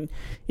haven't. I mean,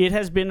 it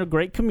has been a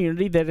great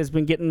community that has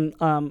been getting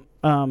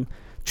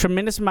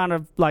tremendous amount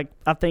of, like,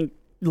 I think,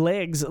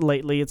 legs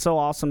lately. It's so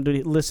awesome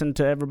to listen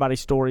to everybody's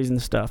stories and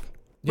stuff.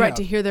 Right,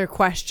 to hear their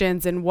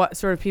questions and what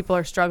sort of people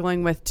are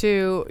struggling with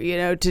too,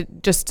 to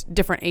just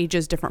different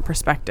ages, different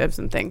perspectives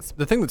and things.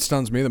 The thing that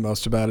stuns me the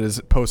most about it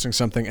is posting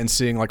something and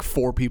seeing like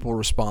 4 people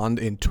respond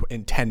in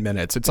 10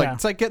 minutes. It's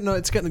like getting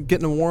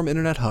a warm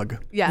internet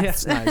hug.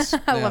 Yes. Nice.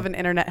 I love an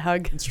internet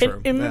hug. It's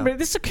true. And remember,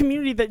 this is a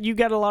community that you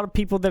got a lot of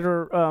people that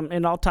are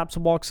in all types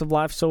of walks of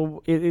life.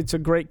 So it's a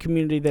great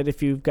community that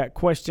if you've got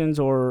questions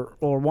or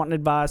wanting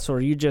advice or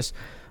you just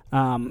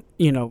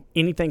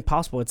anything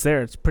possible, it's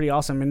there. It's pretty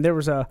awesome. And there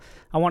was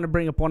I want to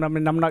bring up one of them,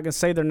 and I'm not going to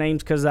say their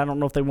names because I don't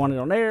know if they want it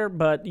on air,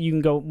 but you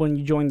can go, when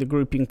you join the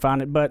group, you can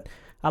find it. But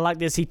I like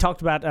this. He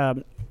talked about,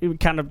 he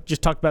kind of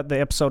just talked about the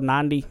episode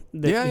 90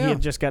 that he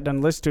had just got done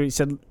listening to. He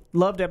said,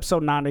 loved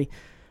episode 90.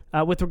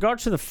 With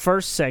regards to the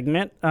first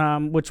segment,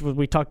 which was,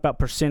 we talked about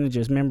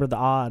percentages, remember the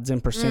odds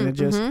and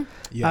percentages.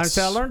 Yes.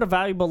 So I learned a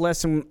valuable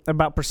lesson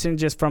about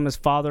percentages from his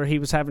father. He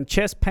was having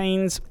chest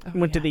pains,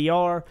 went to the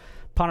ER.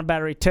 Upon a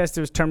battery test,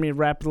 it was terminated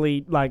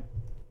rapidly, like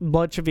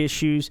bunch of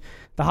issues.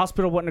 The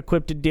hospital wasn't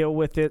equipped to deal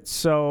with it,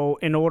 so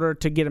in order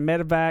to get a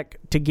medevac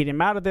to get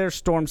him out of there,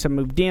 Storms had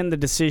moved in. The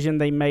decision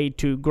they made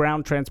to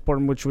ground transport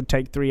him, which would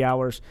take 3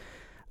 hours.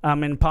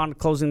 And upon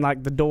closing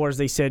like the doors,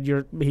 they said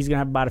he's going to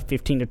have about a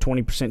 15 to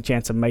 20%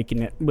 chance of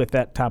making it with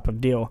that type of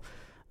deal.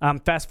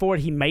 Fast forward,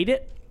 he made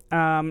it.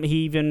 He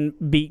even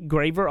beat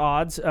graver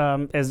odds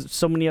as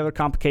so many other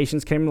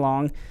complications came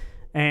along.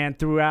 And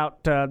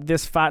throughout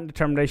this fight and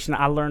determination,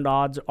 I learned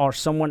odds are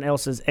someone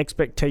else's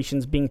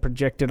expectations being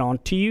projected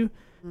onto you.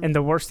 And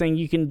the worst thing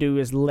you can do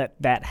is let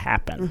that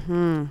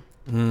happen.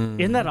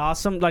 Isn't that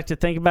awesome? Like to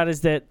think about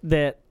is that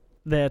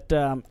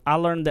I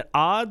learned that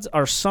odds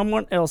are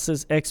someone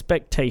else's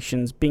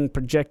expectations being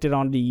projected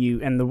onto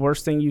you. And the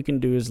worst thing you can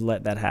do is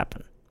let that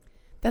happen.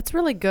 That's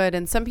really good.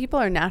 And some people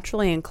are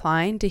naturally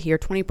inclined to hear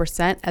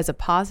 20% as a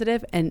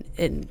positive,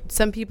 and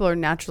some people are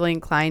naturally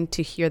inclined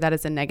to hear that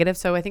as a negative.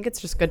 So I think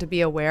it's just good to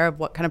be aware of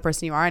what kind of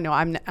person you are. I know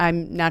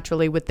I'm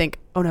naturally would think,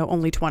 oh no,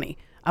 only 20.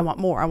 I want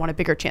more. I want a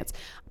bigger chance.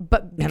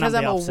 But because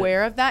I'm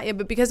aware of that,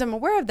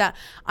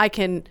 I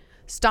can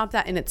stop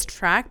that in its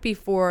track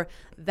before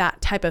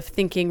that type of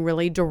thinking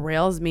really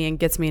derails me and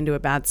gets me into a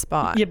bad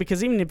spot. Yeah,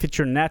 because even if it's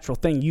your natural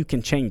thing, you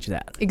can change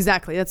that.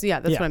 Exactly. That's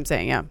what I'm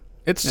saying. Yeah.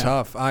 It's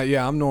tough.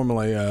 I'm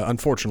normally,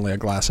 unfortunately, a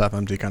glass half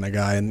empty kind of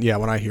guy. And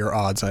when I hear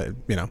odds,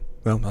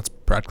 that's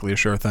practically a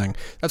sure thing.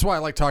 That's why I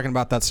like talking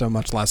about that so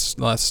much last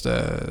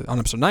on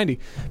episode 90,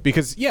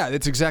 because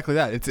it's exactly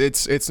that.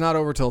 It's not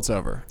over till it's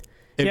over.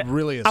 It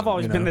really is. I've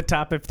always been the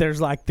type, if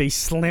there's like the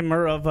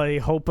slimmer of a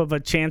hope of a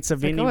chance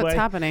of anyway. What's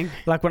happening?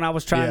 Like when I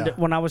was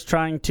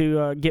trying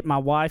to get my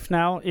wife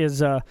now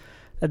is.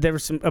 There were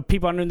some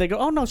people I knew, and they go,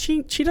 "Oh no,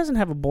 she doesn't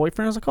have a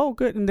boyfriend." I was like, "Oh,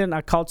 good." And then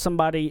I called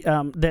somebody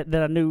that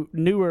I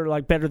knew her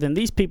like better than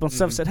these people and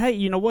stuff. Said,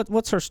 "Hey,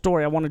 what's her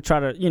story? I want to try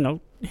to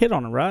hit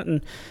on her, right?"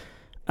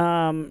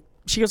 And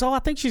she goes, "Oh, I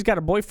think she's got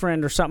a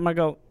boyfriend or something." I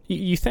go,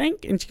 "You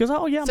think?" And she goes,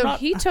 "Oh yeah." So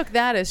he took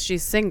that as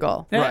she's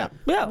single. Yeah. Right.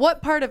 Yeah.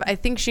 What part of I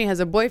think she has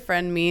a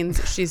boyfriend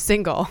means she's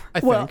single? I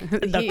think.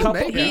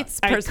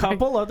 A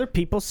couple other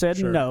people said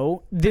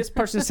no. This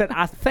person said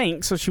I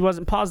think, so she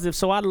wasn't positive.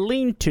 So I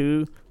leaned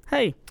to,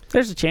 hey,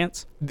 there's a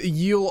chance.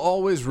 You'll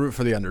always root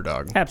for the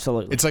underdog.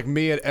 Absolutely. It's like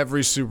me at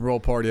every Super Bowl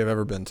party I've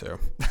ever been to.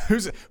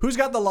 Who's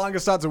got the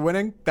longest odds of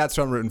winning? That's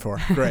who I'm rooting for.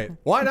 Great.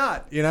 Why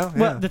not?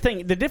 Well,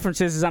 the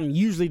difference is I'm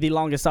usually the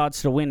longest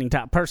odds to winning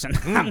type person.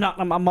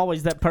 I'm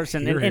always that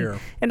person.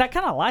 And I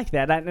kind of like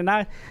that.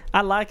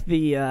 I like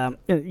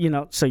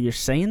the, so you're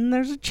saying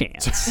there's a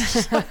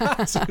chance.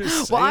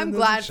 Well, I'm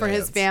glad for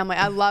his family.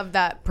 I love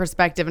that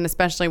perspective, and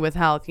especially with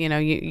health,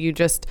 you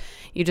just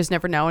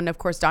never know. And of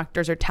course,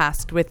 doctors are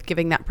tasked with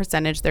giving that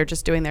percentage. They're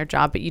just doing their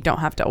job, but you don't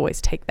have to always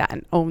take that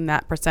and own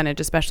that percentage,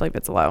 especially if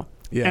it's low.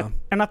 Yeah.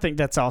 And I think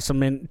that's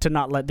awesome, and to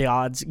not let the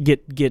odds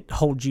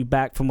hold you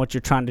back from what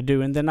you're trying to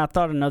do. And then I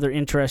thought another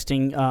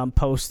interesting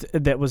post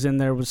that was in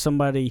there was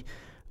somebody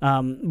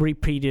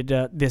repeated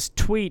this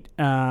tweet.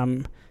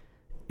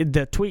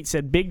 the tweet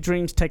said, "Big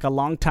dreams take a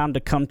long time to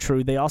come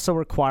true. They also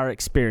require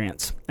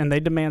experience, and they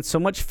demand so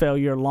much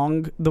failure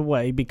along the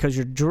way because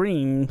your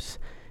dreams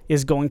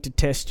is going to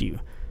test you.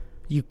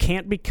 You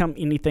can't become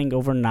anything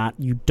overnight.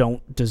 You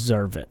don't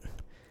deserve it."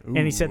 Ooh.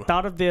 And he said,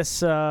 thought of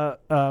this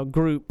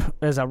group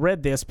as I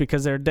read this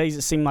because there are days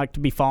that seem like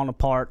to be falling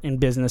apart in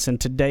business, and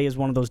today is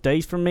one of those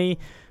days for me.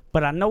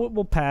 But I know it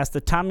will pass.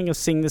 The timing of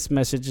seeing this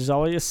message is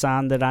always a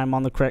sign that I'm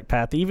on the correct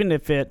path, even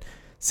if it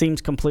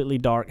seems completely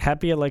dark.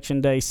 Happy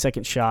Election Day,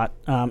 Second Shot,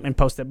 and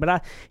post it.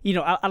 But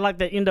I like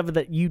the end of it,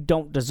 that you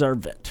don't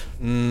deserve it.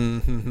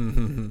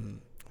 Mm-hmm.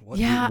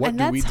 What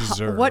do we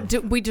deserve?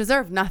 We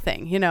deserve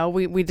nothing.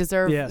 We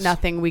deserve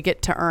nothing. We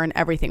get to earn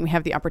everything. We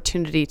have the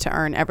opportunity to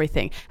earn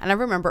everything. And I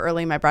remember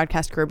early in my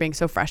broadcast career being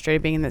so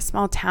frustrated being in this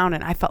small town,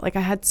 and I felt like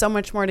I had so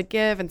much more to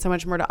give and so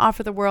much more to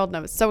offer the world, and I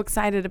was so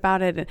excited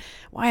about it. And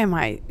why am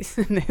I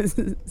in this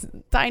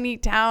tiny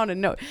town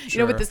and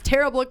with this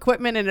terrible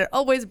equipment, and it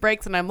always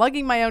breaks, and I'm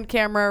lugging my own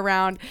camera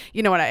around,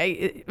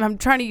 and I'm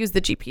trying to use the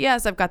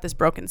GPS. I've got this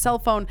broken cell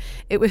phone.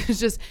 It was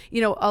just,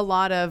 a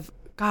lot of,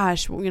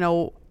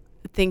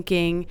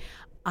 thinking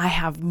I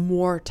have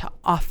more to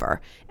offer.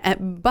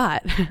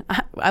 But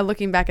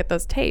looking back at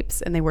those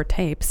tapes, and they were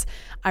tapes,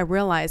 I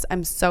realized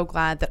I'm so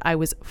glad that I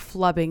was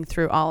flubbing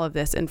through all of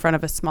this in front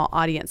of a small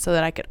audience so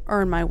that I could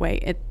earn my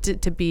way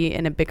to be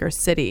in a bigger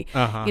city.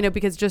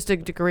 Because just a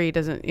degree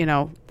doesn't,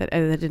 that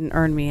didn't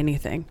earn me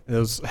anything. It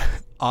was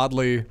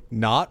oddly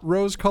not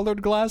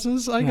rose-colored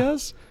glasses, I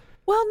guess.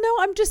 Well, no,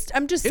 I'm just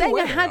saying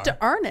I had to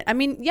earn it.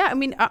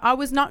 I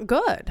was not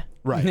good.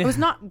 Right. It was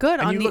not good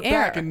on the air. And you look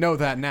back and know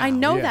that now. I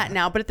know that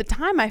now, but at the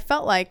time I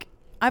felt like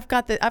I've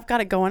got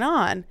it going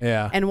on.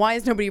 Yeah. And why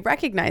is nobody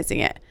recognizing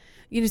it?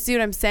 You see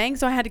what I'm saying?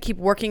 So I had to keep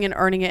working and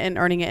earning it and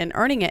earning it and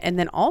earning it. And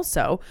then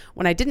also,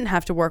 when I didn't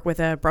have to work with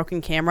a broken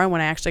camera,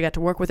 when I actually got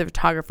to work with a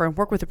photographer and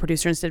work with a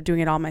producer instead of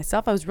doing it all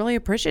myself, I was really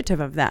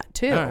appreciative of that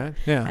too. All right.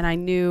 Yeah. And I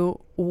knew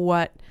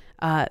what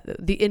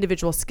the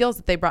individual skills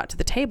that they brought to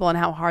the table and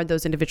how hard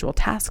those individual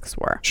tasks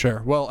were.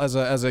 Sure. Well, as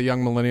a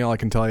young millennial, I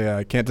can tell you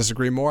I can't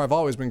disagree more. I've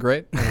always been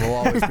great and will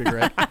always be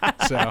great.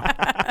 So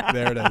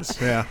there it is.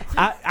 Yeah.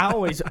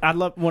 I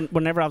love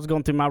whenever I was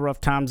going through my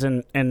rough times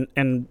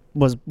and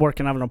was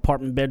working out of an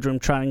apartment bedroom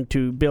trying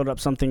to build up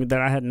something that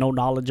I had no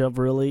knowledge of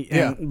really.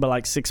 But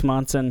like 6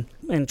 months and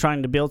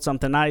trying to build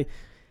something.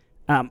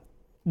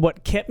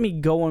 What kept me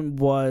going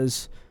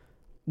was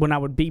when I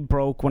would be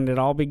broke, when it'd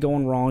all be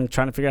going wrong,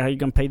 trying to figure out how you're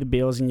going to pay the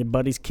bills, and your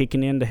buddy's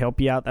kicking in to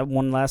help you out that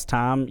one last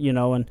time,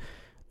 and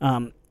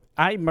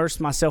I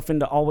immersed myself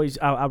into always,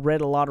 I read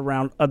a lot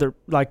around other,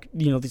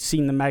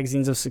 seeing the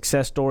magazines of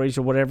success stories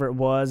or whatever it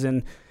was,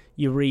 and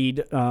you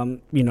read,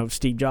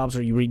 Steve Jobs,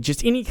 or you read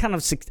just any kind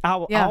of,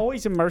 I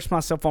always immersed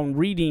myself on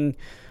reading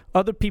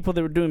other people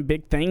that were doing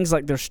big things,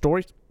 like their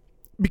stories,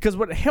 because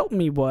what helped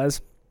me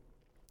was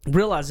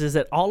realize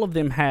that all of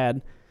them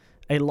had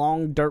a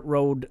long dirt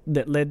road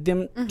that led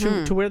them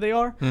to where they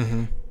are.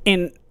 Mm-hmm.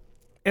 And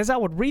as I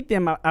would read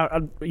them,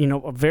 a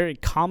very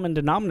common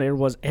denominator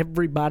was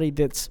everybody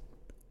that's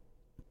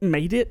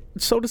made it,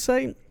 so to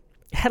say,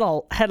 had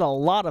a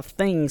lot of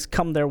things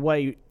come their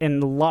way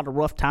in a lot of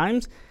rough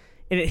times.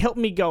 And it helped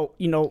me go,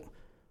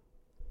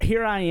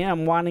 here I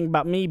am whining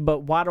about me, but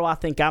why do I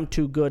think I'm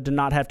too good to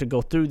not have to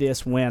go through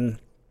this when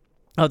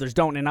others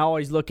don't? And I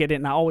always look at it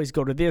and I always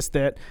go to this,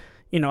 that,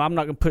 I'm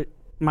not going to put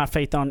my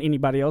faith on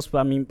anybody else, but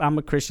I'm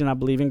a Christian. I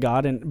believe in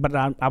God, but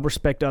I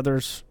respect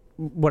others,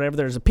 whatever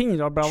their opinions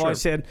are. But I've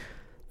always said,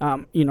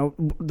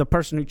 the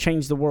person who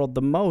changed the world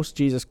the most,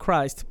 Jesus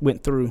Christ,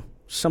 went through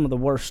some of the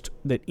worst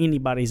that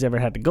anybody's ever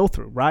had to go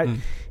through, right?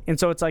 And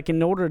so it's like,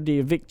 in order to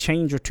evict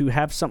change or to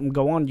have something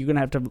go on, you're gonna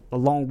have to have a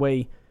long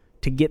way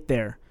to get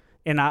there.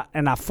 And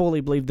I fully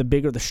believe the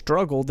bigger the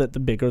struggle, that the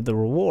bigger the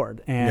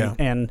reward.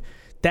 And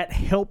that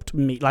helped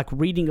me, like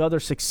reading other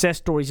success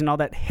stories and all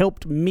that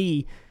helped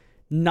me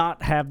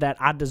not have that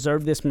I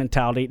deserve this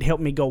mentality. It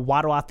helped me go,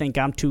 why do I think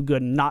I'm too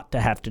good not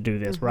to have to do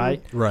this, right?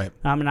 Right.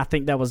 And I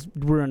think that was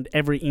ruined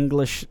every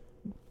English.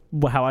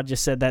 How I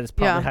just said that is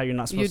probably how you're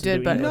not supposed to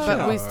do it.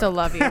 But we still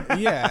love you.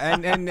 Yeah,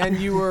 and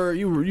you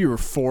were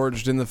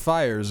forged in the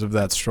fires of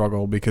that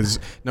struggle, because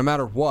no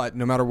matter what,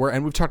 no matter where,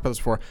 and we've talked about this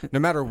before, no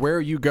matter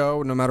where you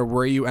go, no matter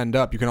where you end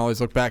up, you can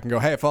always look back and go,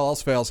 hey, if all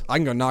else fails, I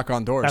can go knock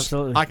on doors.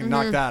 Absolutely. I can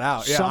knock that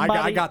out. Yeah,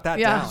 I got that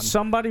down.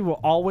 Somebody will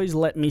always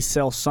let me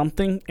sell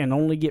something and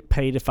only get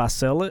paid if I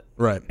sell it.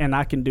 Right. And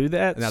I can do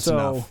that. And that's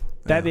enough.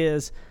 That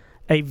is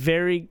a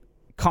very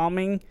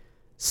calming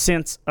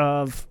sense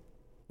of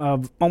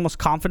almost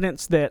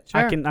confidence that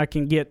I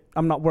can get.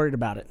 I'm not worried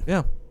about it.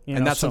 Yeah.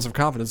 That sense of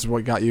confidence is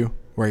what got you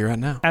where you're at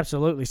now.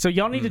 Absolutely. So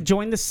y'all need to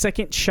join the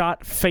Second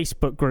Shot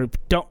Facebook group.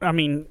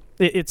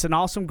 It's an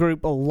awesome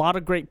group. A lot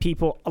of great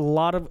people.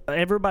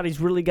 Everybody's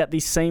really got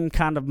these same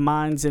kind of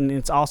minds, and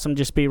it's awesome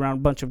just be around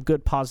a bunch of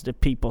good, positive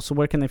people. So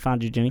where can they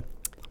find you, Jenny?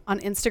 On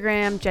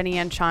Instagram, Jenny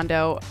Ann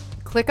Chondo.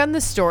 click on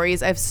the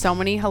stories. I have so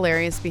many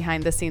hilarious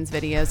behind the scenes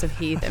videos of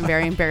Heath and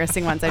very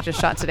embarrassing ones I just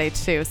shot today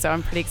too. So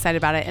I'm pretty excited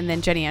about it. And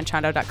then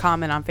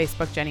JennyAnchondo.com and on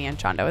Facebook, Jenny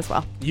Anchondo as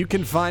well. You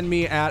can find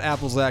me at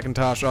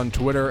AppleZacintosh on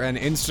Twitter and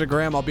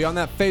Instagram. I'll be on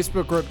that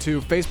Facebook group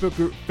too.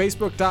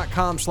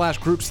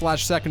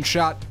 Facebook.com/group/Second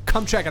Shot.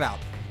 Come check it out.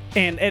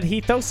 And Ed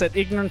Heathos at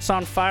Ignorance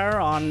on Fire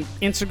on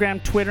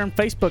Instagram, Twitter, and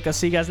Facebook. I'll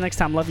see you guys next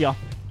time. Love y'all.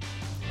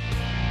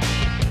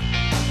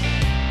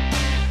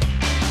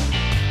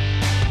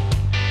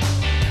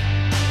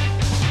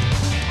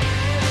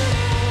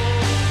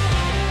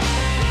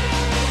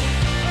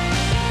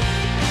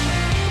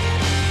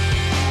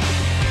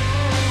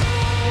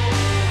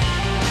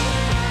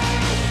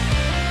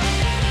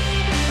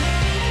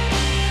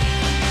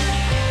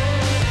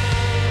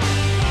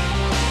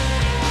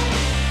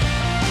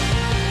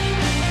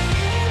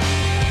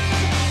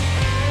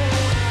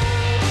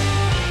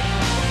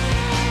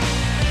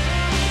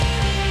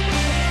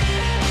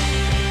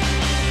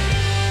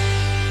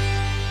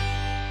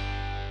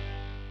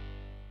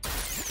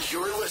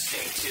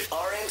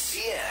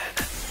 RNCN,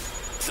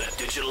 the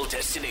digital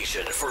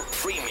destination for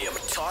premium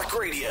talk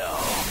radio.